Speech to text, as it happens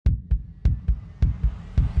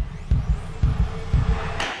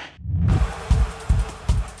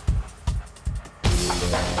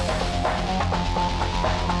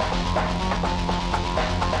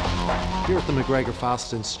Here at the McGregor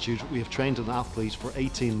FAST Institute, we have trained an athlete for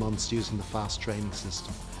 18 months using the FAST training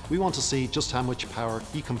system. We want to see just how much power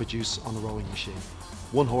he can produce on a rowing machine,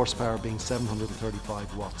 1 horsepower being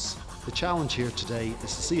 735 watts. The challenge here today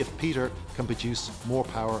is to see if Peter can produce more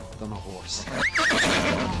power than a horse.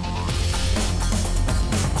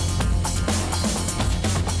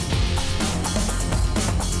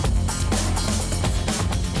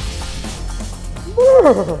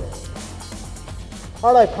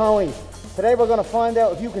 Alright, Connie, today we're going to find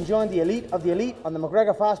out if you can join the elite of the elite on the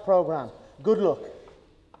McGregor FAST program. Good luck.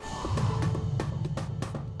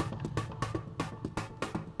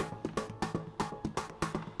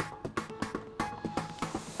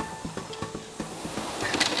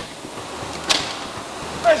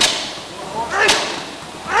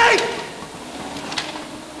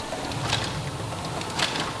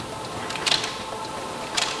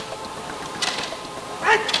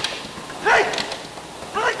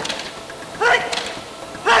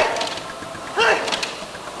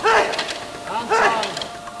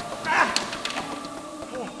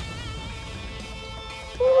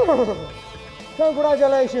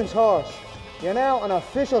 Congratulations, horse. You're now an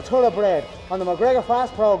official thoroughbred on the McGregor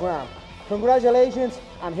FAST program. Congratulations,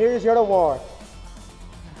 and here's your award.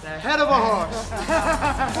 The head of a horse.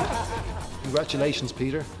 Congratulations,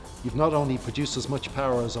 Peter. You've not only produced as much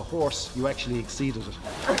power as a horse, you actually exceeded it.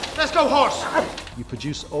 Let's go, horse! You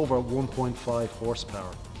produce over 1.5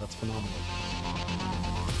 horsepower. That's phenomenal.